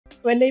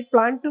When I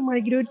planned to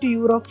migrate to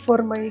Europe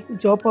for my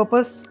job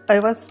purpose, I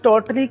was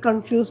totally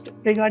confused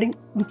regarding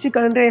which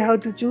country I have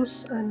to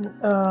choose and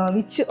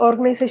which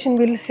organization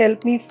will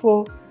help me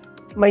for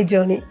my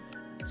journey.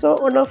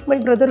 So one of my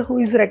brother who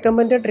is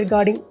recommended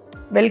regarding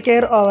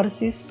Welcare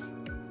Overseas,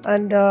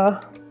 and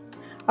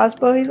as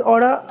per his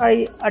order,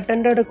 I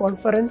attended a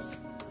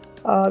conference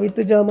with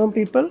the German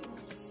people,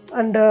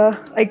 and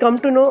I come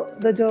to know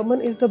the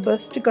German is the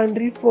best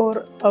country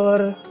for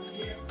our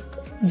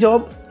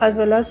job as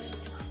well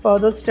as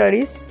further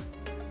studies.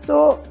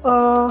 So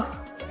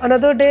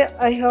another day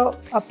I have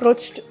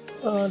approached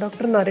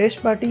Dr. Naresh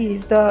Bhati. He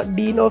is the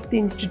Dean of the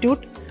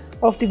Institute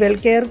of the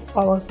Welcare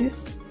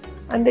Overseas,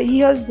 and he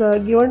has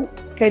given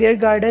career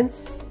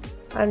guidance,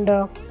 and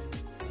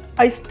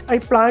I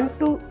plan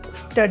to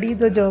study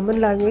the German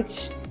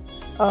language.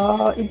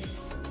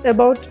 It's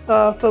about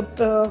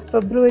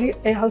February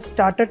I have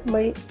started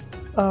my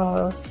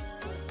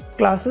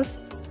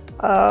classes.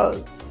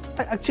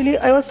 Actually,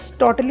 I was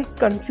totally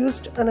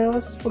confused and I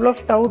was full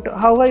of doubt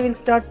how I will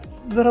start,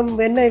 from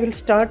when I will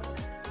start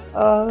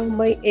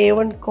my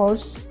A1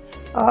 course.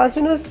 As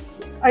soon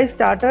as I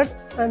started,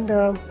 and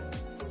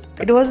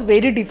it was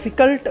very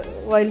difficult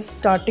while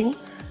starting,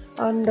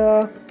 and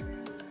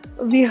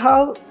we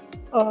have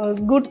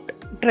good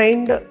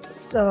trained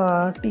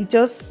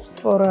teachers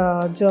for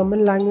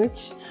German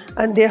language,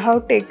 and they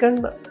have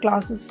taken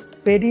classes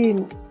very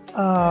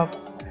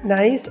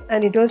nice,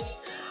 and it was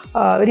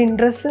very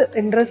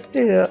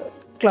interesting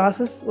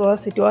classes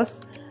it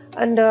was,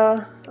 and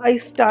I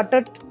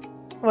started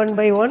one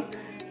by one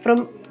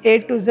from A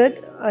to Z.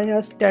 I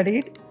have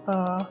studied,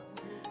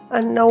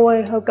 and now I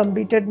have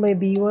completed my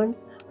B1,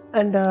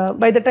 and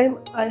by the time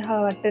I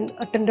have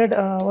attended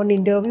one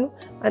interview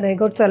and I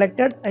got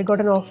selected. I got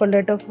an offer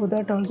letter for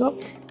that also,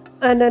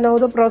 and now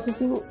the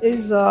processing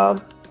is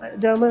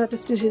German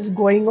attestation is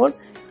going on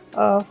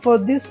for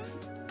this.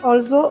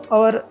 Also,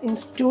 our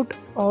institute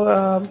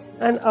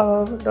and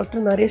Dr.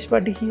 Naresh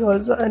Bhati, he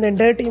also, an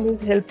entire team is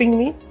helping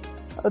me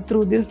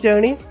through this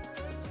journey,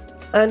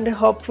 and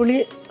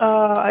hopefully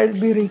I'll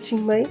be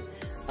reaching my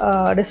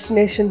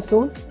destination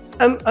soon.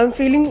 I'm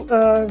feeling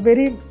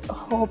very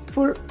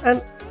hopeful,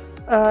 and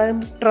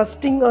I'm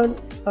trusting on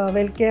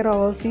Welcare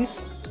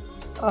Overseas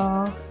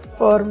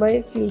for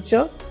my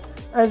future,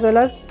 as well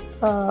as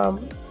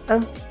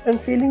I'm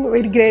feeling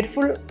very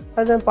grateful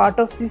as I'm part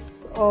of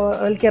this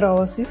Welcare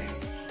Overseas.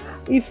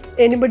 If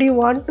anybody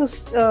want to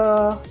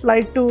fly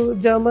to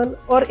German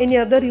or any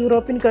other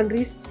European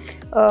countries,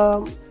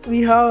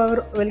 we have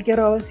our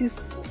Welcare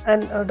Overseas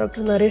and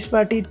Dr. Naresh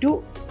Bhati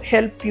to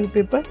help you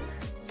people.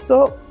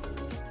 So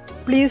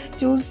please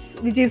choose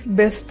which is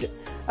best.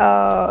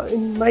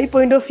 In my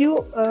point of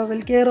view,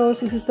 Welcare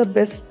Overseas is the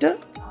best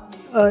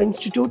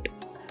institute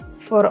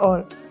for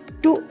all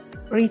to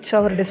reach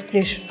our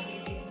destination.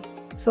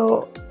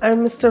 So I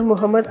am Mr.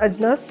 Muhammad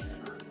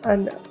Ajnas,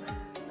 and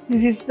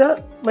this is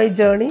my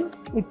journey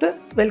with the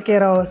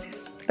Welcare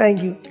Overseas.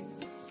 Thank you.